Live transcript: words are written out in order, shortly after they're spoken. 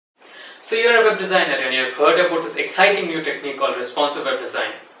So you're a web designer and you've heard about this exciting new technique called responsive web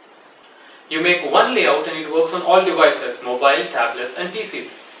design. You make one layout and it works on all devices, mobile, tablets and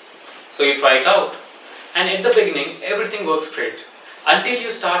PCs. So you try it out, and at the beginning everything works great until you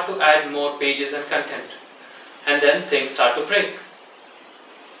start to add more pages and content, and then things start to break.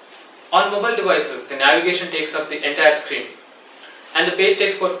 On mobile devices, the navigation takes up the entire screen and the page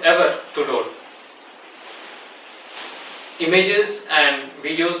takes forever to load. Images and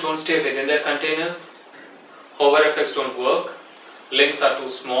videos don't stay within their containers, hover effects don't work, links are too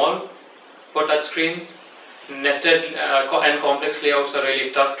small for touchscreens, nested and complex layouts are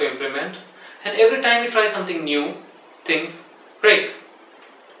really tough to implement, and every time you try something new, things break.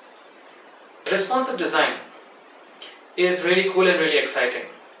 Responsive design is really cool and really exciting,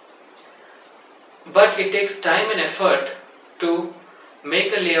 but it takes time and effort to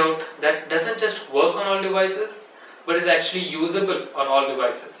make a layout that doesn't just work on all devices but is actually usable on all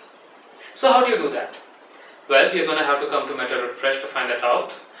devices. So how do you do that? Well, you're going to have to come to Meta Refresh to find that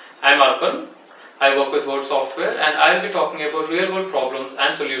out. I'm Arpan. I work with Word Software and I'll be talking about real world problems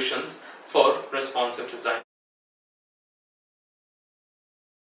and solutions for responsive design.